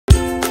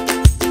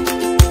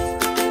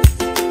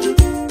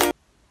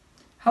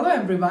Hello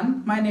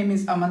everyone, my name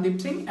is Amandeep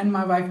Singh and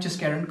my wife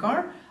Jaskarin.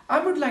 I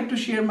would like to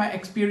share my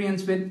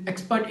experience with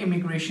expert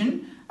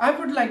immigration. I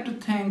would like to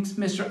thank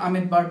Mr.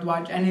 Amit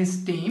Bharadwaj and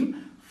his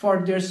team for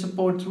their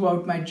support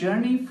throughout my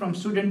journey from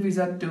student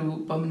visa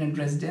to permanent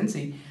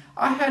residency.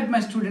 I had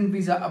my student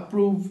visa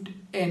approved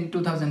in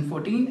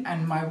 2014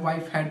 and my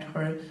wife had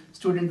her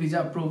student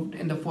visa approved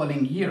in the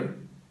following year.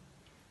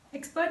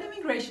 Expert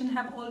Immigration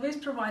have always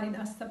provided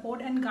us support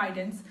and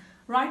guidance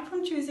right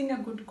from choosing a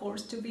good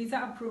course to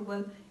visa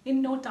approval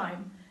in no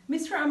time.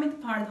 Mr.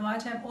 Amit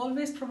Bharadwaj have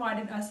always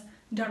provided us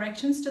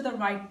directions to the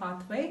right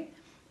pathway.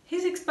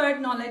 His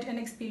expert knowledge and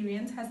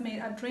experience has made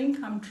our dream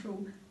come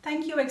true.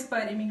 Thank you,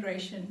 Expert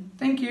Immigration.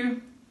 Thank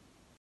you.